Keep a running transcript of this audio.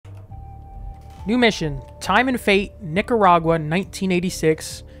New mission. Time and Fate, Nicaragua,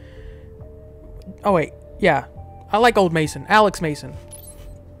 1986. Oh, wait. Yeah. I like old Mason. Alex Mason.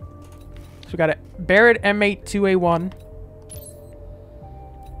 So we got a Barrett M8 2A1.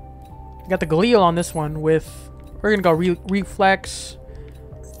 Got the Galil on this one with... We're going to go Reflex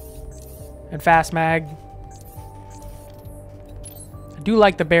and Fast Mag. I do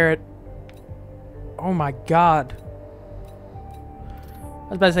like the Barrett. Oh my god. I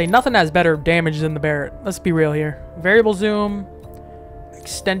was about to say, nothing has better damage than the Barrett. Let's be real here. Variable zoom,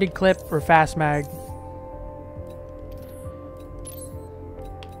 extended clip, or fast mag.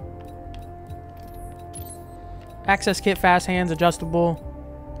 Access kit, fast hands, adjustable.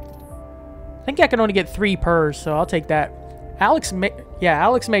 I think I can only get 3 per, so I'll take that. Alex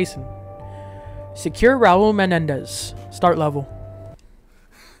Mason. Secure Raul Menendez. Start level.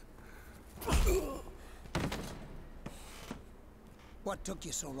 What took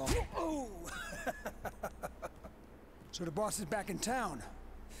you so long? Oh. So the boss is back in town.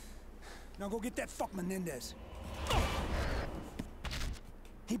 Now go get that fuck Menendez.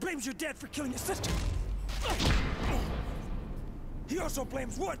 He blames your dad for killing his sister. He also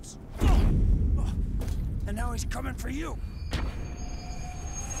blames Woods. And now he's coming for you.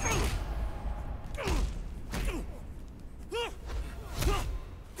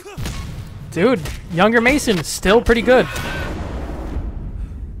 Dude, younger Mason is still pretty good.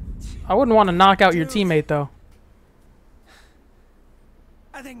 I wouldn't want to knock out your teammate, though.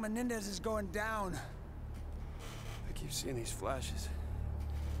 I think Menendez is going down. I keep seeing these flashes.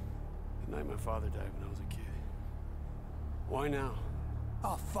 The night my father died when I was a kid. Why now?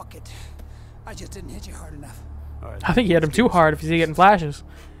 Oh, fuck it. I just didn't hit you hard enough. All right, I think he hit him too hard if he's getting flashes.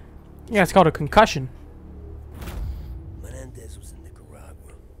 Yeah, it's called a concussion. Menendez was in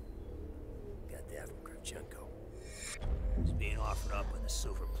Nicaragua. Got that from Kravchenko. He's being offered up on a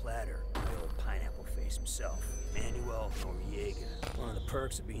silver platter by old pineapple face himself, Manuel Noriega. One of the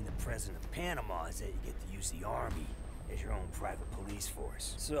perks of being the president of Panama is that you get to use the army as your own private police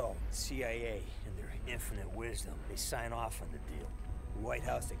force. So, CIA, in their infinite wisdom, they sign off on the deal. The White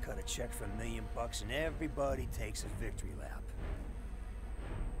House, they cut a check for $1 million and everybody takes a victory lap.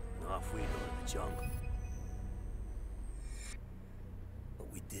 And off we go to the jungle.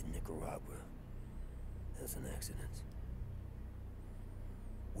 What we did in Nicaragua, that's an accident.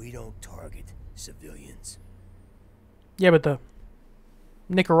 We don't target civilians. Yeah, but the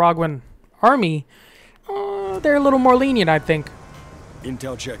Nicaraguan army, they're a little more lenient, I think.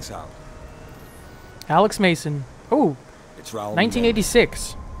 Intel checks out. Alex Mason. Oh, It's Raul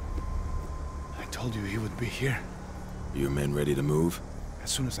 1986. I told you he would be here. Your men ready to move?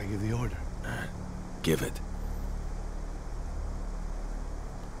 As soon as I give the order. Give it.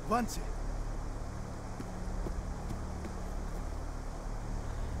 Avance.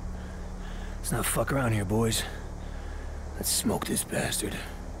 Let's not fuck around here, boys. Let's smoke this bastard.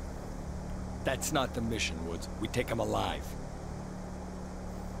 That's not the mission, Woods. We take him alive.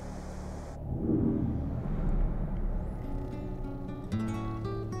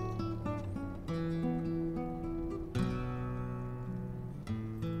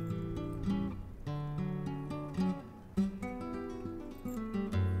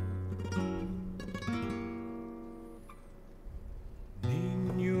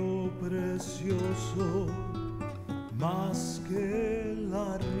 Niño precioso, más que el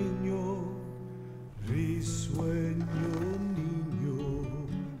niño, risueño niño,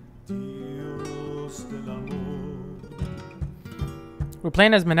 Dios del amor. We're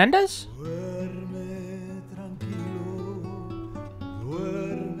playing as Menendez? Duerme tranquilo,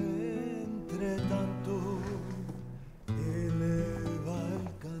 duerme entre tanto, eleva el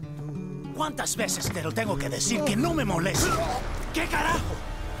canto. ¿Cuántas veces te lo tengo que decir que no me moleste? ¿Qué carajo?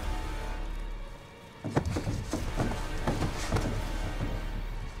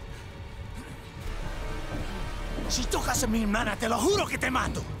 Si tocas a mi hermana, te lo juro que te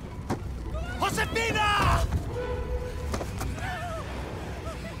mato. ¡Josefina!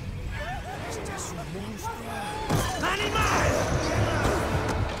 Este es un monstruo. ¡Animal!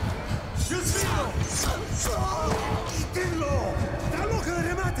 ¡Quítenlo! ¡Dalo que le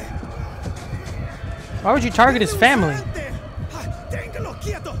remate! Why would you target his family? ¡Téngalo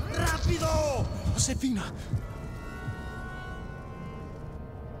quieto! ¡Rápido! ¡Josefina!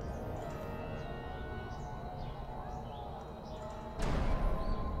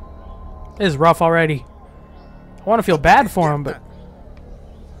 This is rough already. I want to feel bad for him, but...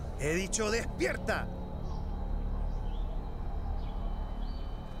 He dicho despierta.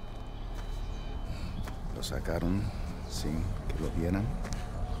 ¿Lo sacaron sin que lo vieran?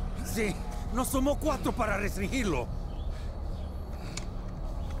 Sí, nos tomó 4 para restringirlo.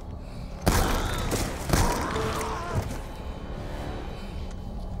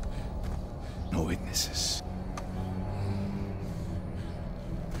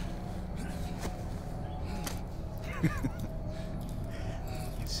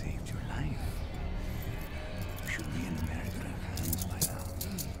 saved your life. You should be in American hands by now.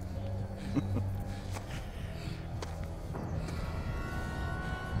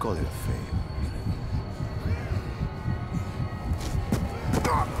 Call it a favor.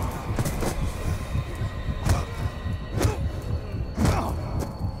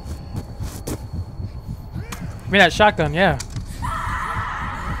 Give me that shotgun, yeah.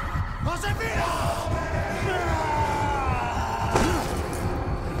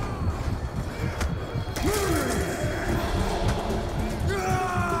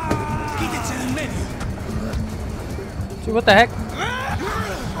 Dude, what the heck?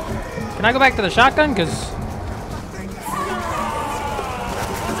 Can I go back to the shotgun? Cause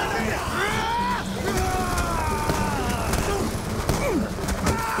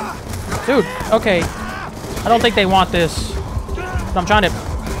dude, okay. I don't think they want this. But I'm trying to.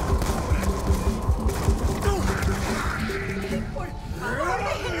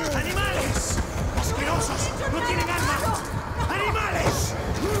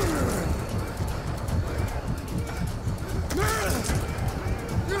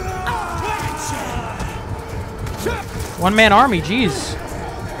 One-man army, jeez.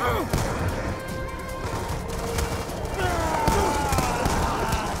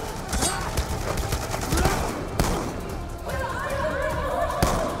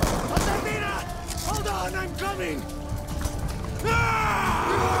 Hold on, I'm coming!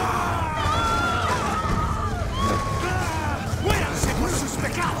 ¡Muéranse por sus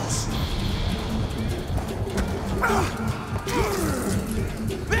pecados!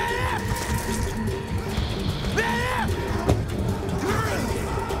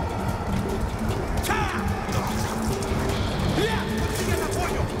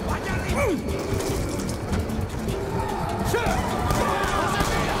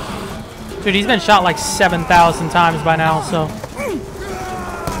 Dude, he's been shot like 7,000 times by now, so.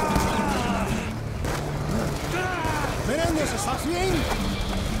 Menendez, ¿estás bien?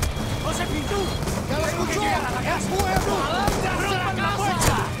 ¡José Pinto! ¡Ya lo escuchó! ¡Es pueblo! ¡Abran la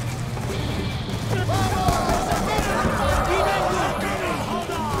puerta! ¡Vamos! ¡Aquí vengo!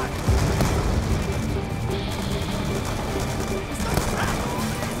 ¡Hold on!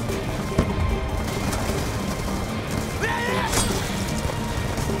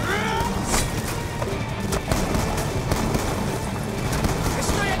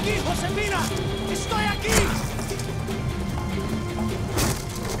 ¡Estoy aquí, Josefina! ¡Estoy aquí!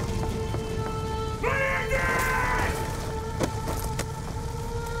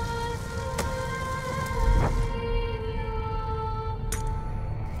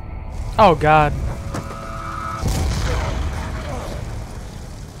 Oh God.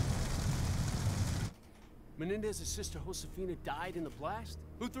 Menendez's sister Josefina died in the blast?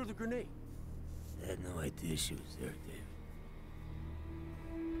 Who threw the grenade? I had no idea she was there, Dave.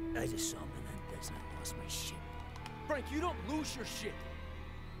 I just saw Menendez and I lost my shit. Frank, you don't lose your shit.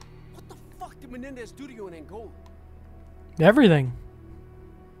 What the fuck did Menendez do to you in Angola? Everything.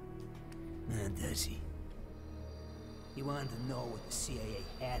 Menendez, he wanted to know what the CIA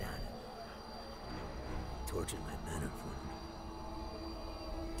had on him. Tortured my men in front of me.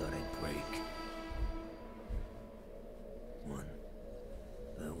 Thought I'd break.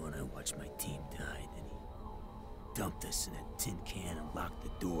 When I watched my team die, then he dumped us in a tin can and locked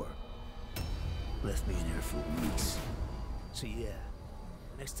the door. Left me in there for weeks. So yeah,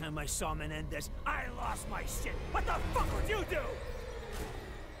 next time I saw Menendez, I lost my shit. What the fuck would you do?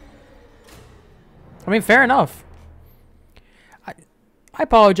 I mean, fair enough. I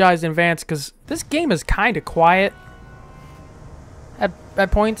apologize in advance because this game is kind of quiet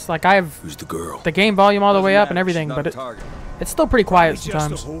at points. Like I have Who's the girl? the game volume all the way up and everything, but it's still pretty quiet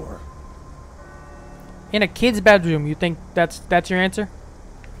sometimes. In a kid's bedroom, you think that's your answer?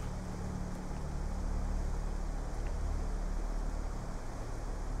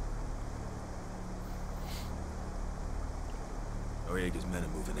 Noriega's men are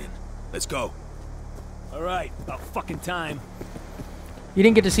moving in. Let's go. All right, about fucking time. You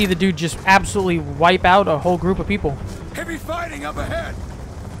didn't get to see the dude just absolutely wipe out a whole group of people. Heavy fighting up ahead!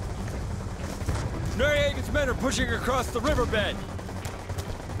 Noriega's men are pushing across the riverbed.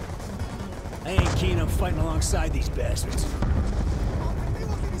 I ain't keen on fighting alongside these bastards.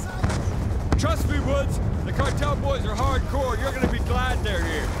 Trust me, Woods. The cartel boys are hardcore. You're gonna be glad they're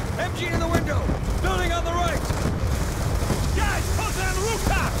here. MG in the window. Building on the right. Guys, closing on the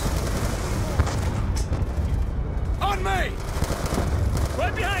rooftops. On me.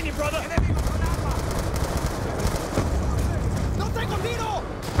 Right behind you, brother.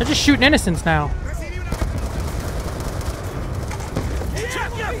 They're just shooting innocents now.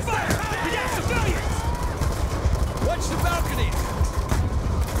 Check your fire. We got civilians. Watch the balconies.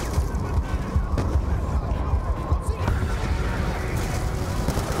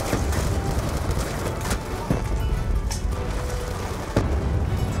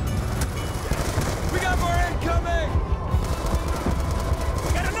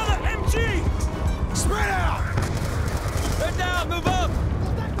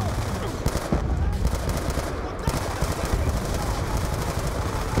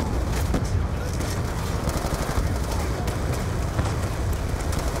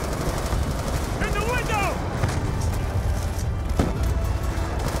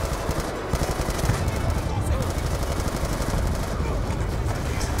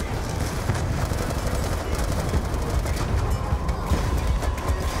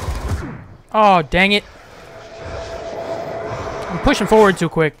 Oh, dang it. I'm pushing forward too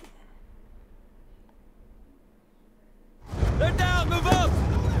quick. They're down, move up!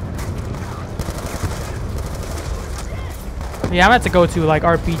 Yeah, I'm about to go to like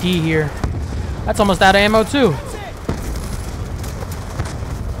RPD here. That's almost out of ammo too.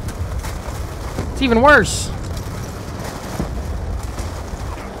 It's even worse. In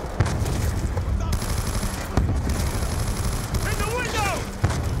the window!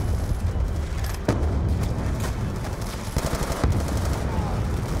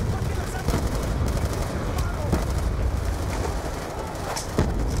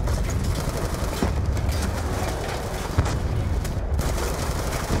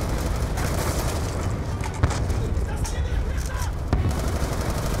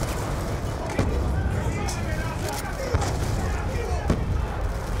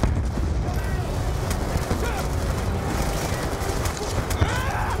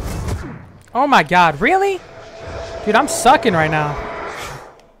 Oh my god, really? Dude, I'm sucking right now.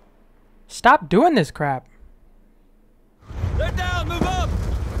 Stop doing this crap. They're down, move up!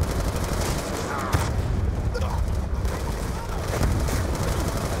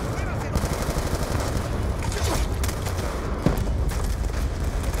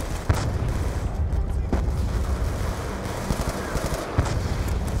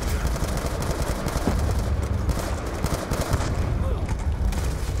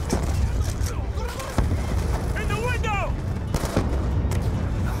 In the window!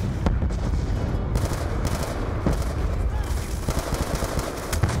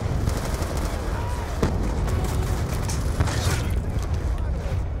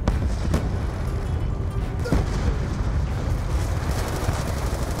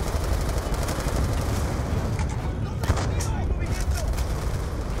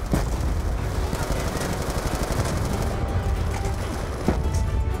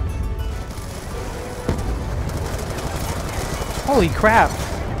 Holy crap.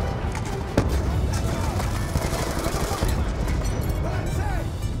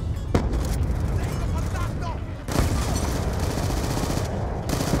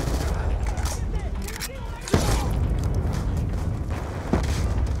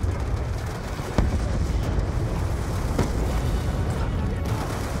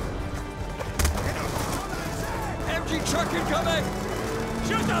 MG truck incoming!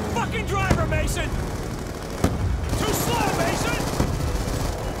 Shoot the fucking driver, Mason! Too slow, Mason!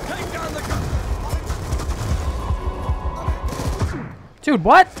 Take down the gun! Dude,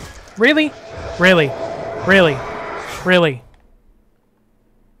 what? Really? Really? Really? Really?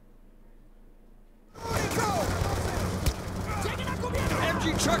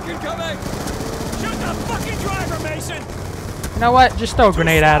 MG truck incoming! Shoot the fucking driver, Mason! You know what? Just throw a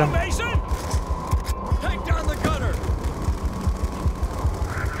grenade at him. Mason! Take down the gunner!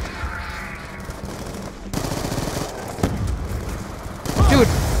 Dude,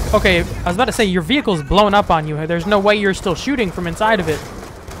 okay, I was about to say, your vehicle's blown up on you. There's no way you're still shooting from inside of it.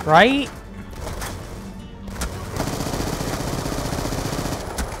 Right?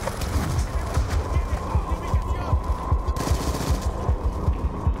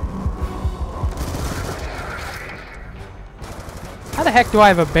 How the heck do I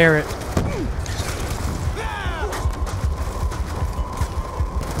have a Barrett?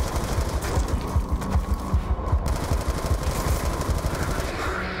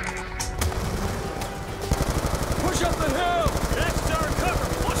 Push up the hill! That's our cover!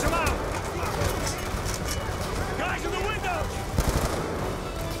 Push them out! Guys in the window!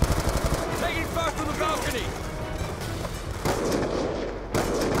 Taking fire from the balcony!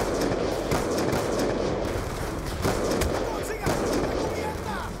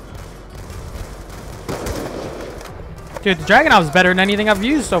 Dude, the Dragunov's better than anything I've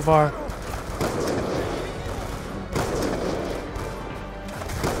used so far.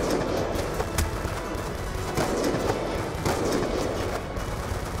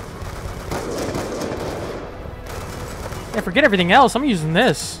 Yeah, forget everything else. I'm using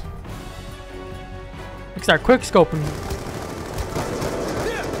this. Let's start quick scoping.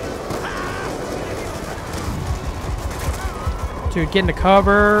 Dude, get into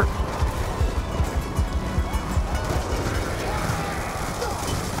cover.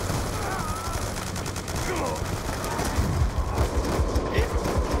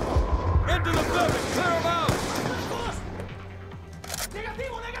 Into the building! Clear them out!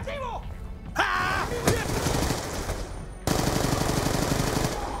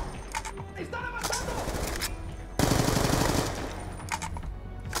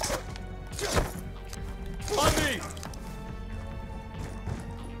 On me!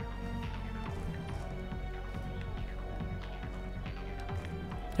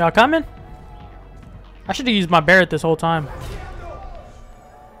 Y'all coming? I should have used my Barrett this whole time.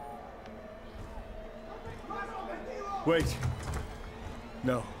 Wait.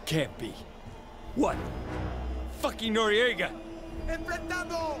 No, can't be. What? Fucking Noriega!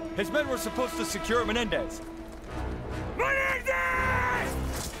 His men were supposed to secure Menendez.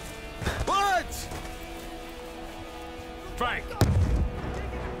 Menendez! What? Frank!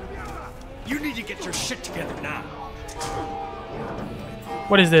 You need to get your shit together now.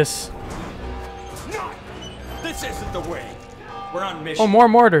 What is this? No! This isn't the way. We're on mission. Oh, more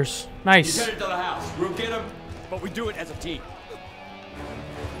mortars. He's Nice. headed to the house. We'll get him, but we do it as a team.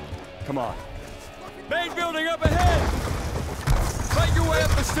 Come on. Main building up ahead! Fight your way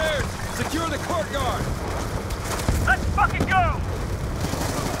up the stairs. Secure the courtyard. Let's fucking go!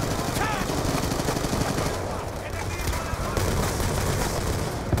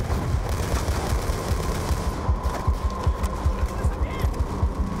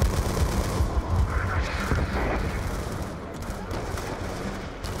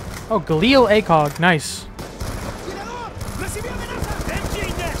 Oh, Galil ACOG. Nice.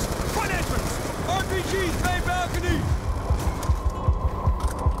 MG next! Front entrance! RPGs, main balcony!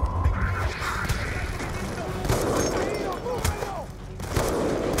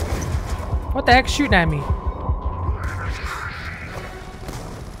 What the heck's shooting at me?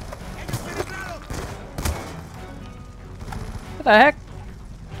 What the heck?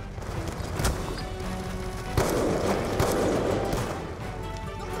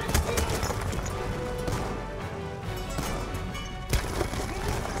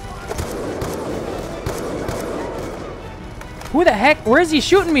 Who the heck? Where is he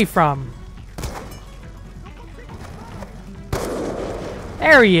shooting me from?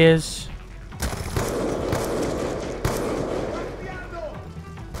 There he is.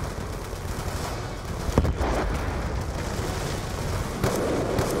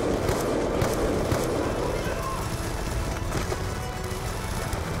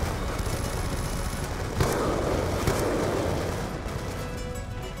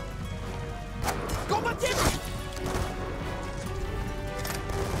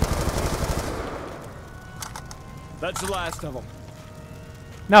 That's the last of them.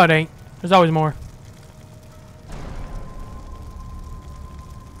 No, it ain't. There's always more.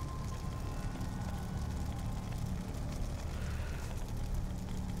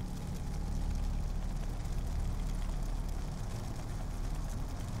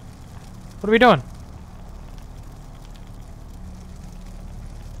 What are we doing?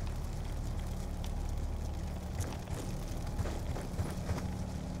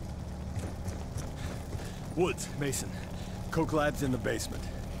 Woods, Mason. Coke Lab's in the basement.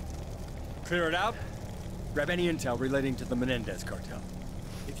 Clear it out. Grab any intel relating to the Menendez cartel.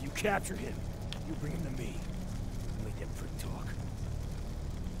 If you capture him, you bring him to me. Make that prick talk.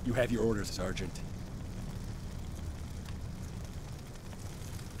 You have your orders, Sergeant.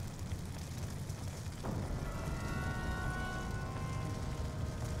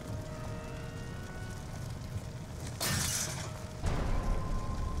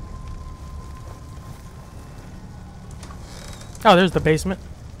 Oh, there's the basement.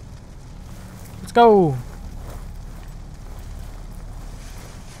 Let's go.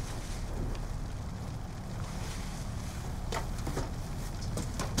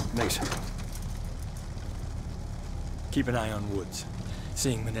 Mason. Keep an eye on Woods.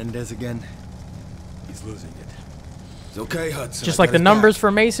 Seeing Menendez again, he's losing it. It's okay, Hudson. Just like the numbers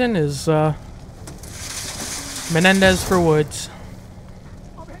for Mason is Menendez for Woods.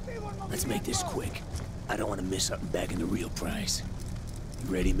 Let's make this quick. I don't want to miss something back in the real prize.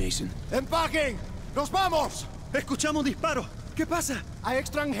 You ready, Mason? ¡Empaquen! ¡Nos vamos! Escuchamos disparos. ¿Qué pasa? Hay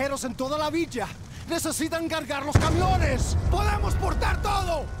extranjeros en toda la villa. Necesitan cargar los camiones. ¡Podemos portar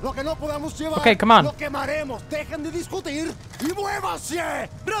todo! Lo que no podamos llevar, Okay, come on. lo quemaremos. Dejen de discutir y muévanse.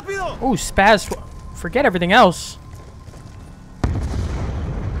 ¡Rápido! Oh, spaz. Forget everything else.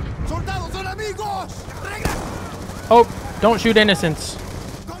 ¡Soldados enemigos! Oh, don't shoot innocents.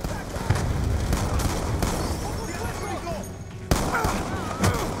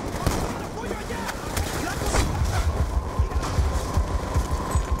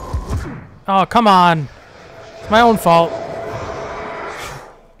 Oh, come on. It's my own fault.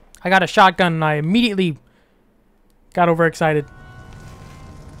 I got a shotgun and I immediately got overexcited.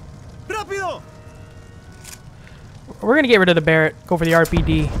 ¡Rápido! We're going to get rid of the Barrett. Go for the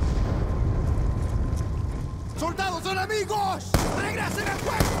RPD. ¡Soldados enemigos! ¡Regresen al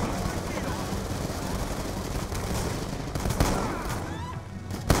fuego!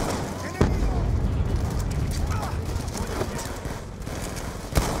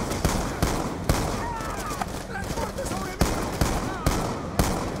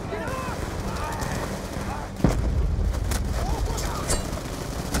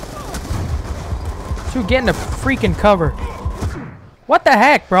 Dude, get into freaking cover. What the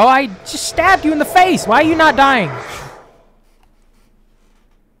heck, bro? I just stabbed you in the face. Why are you not dying?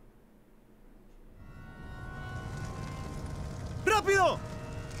 ¡Rápido!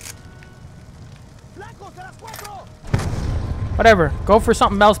 Whatever. Go for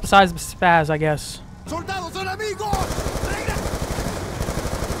something else besides spaz, I guess. ¡Soldados enemigos!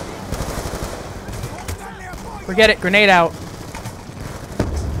 Forget it. Grenade out.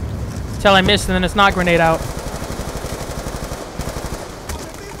 Till I missed and then it's not grenade out.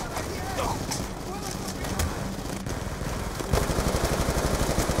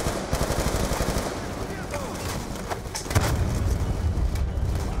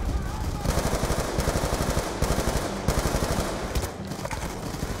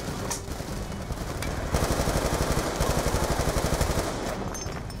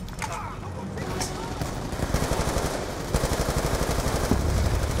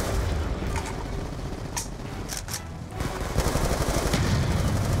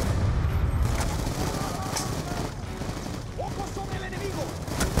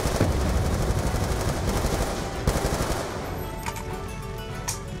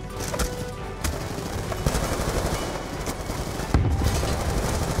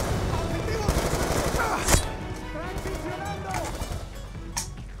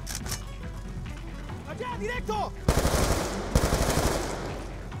 ¡Directo!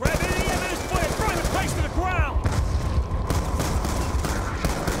 Grab any evidence point and burn the place to the ground!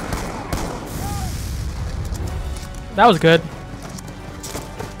 That was good.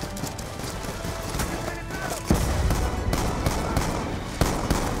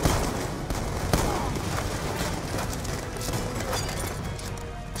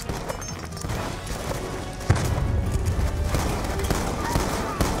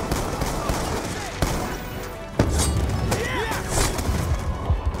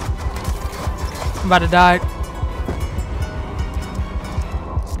 I'm about to die.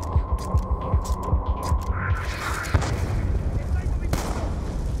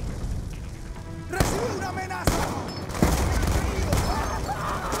 ¡Recibí una amenaza!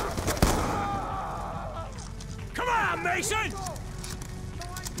 Come on, Mason!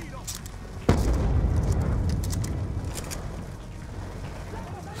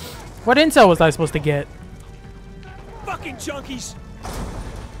 What intel was I supposed to get? Fucking junkies!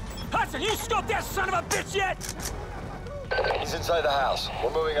 Hudson, you scoped that son of a bitch yet? He's inside the house.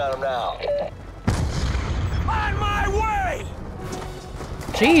 We're moving on him now. On my way!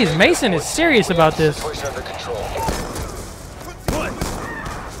 Jeez, Mason is serious about this. Situation under control. What?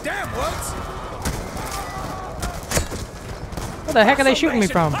 Damn, Woods! Where the heck are they shooting me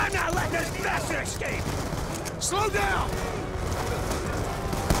Mason, from? I'm not letting this bastard escape! Slow down!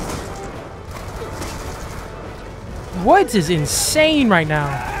 Woods is insane right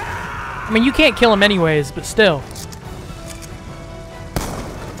now. I mean, you can't kill him anyways, but still.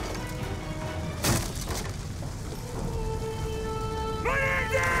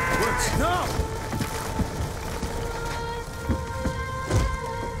 Woods, no!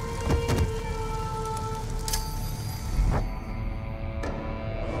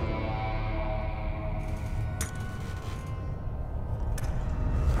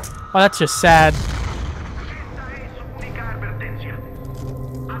 Oh, that's just sad.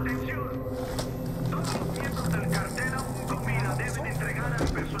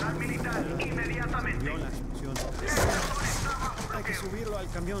 Hay que subirlo al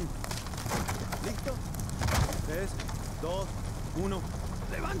camión. ¿Listo? 3, 2, 1.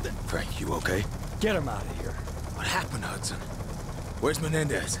 ¡Levante! Frank, you okay? Get him out of here. What happened, Hudson? Where's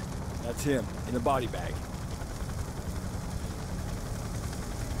Menendez? That's him, in a body bag.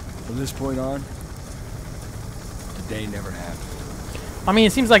 From this point on, the day never happened. I mean,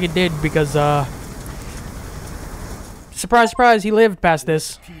 it seems like it did because, surprise, surprise, he lived past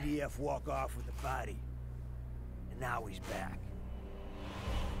this. PDF walk off with the body. And now he's back.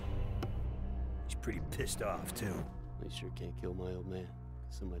 He's pretty pissed off, too. I sure can't kill my old man.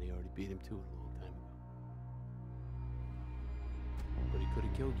 Somebody already beat him to it a long time ago. But he could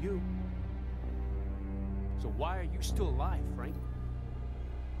have killed you. So why are you still alive, Frank?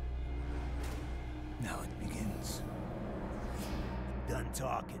 Now it begins. Done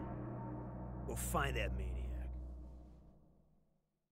talking. We'll find that maniac.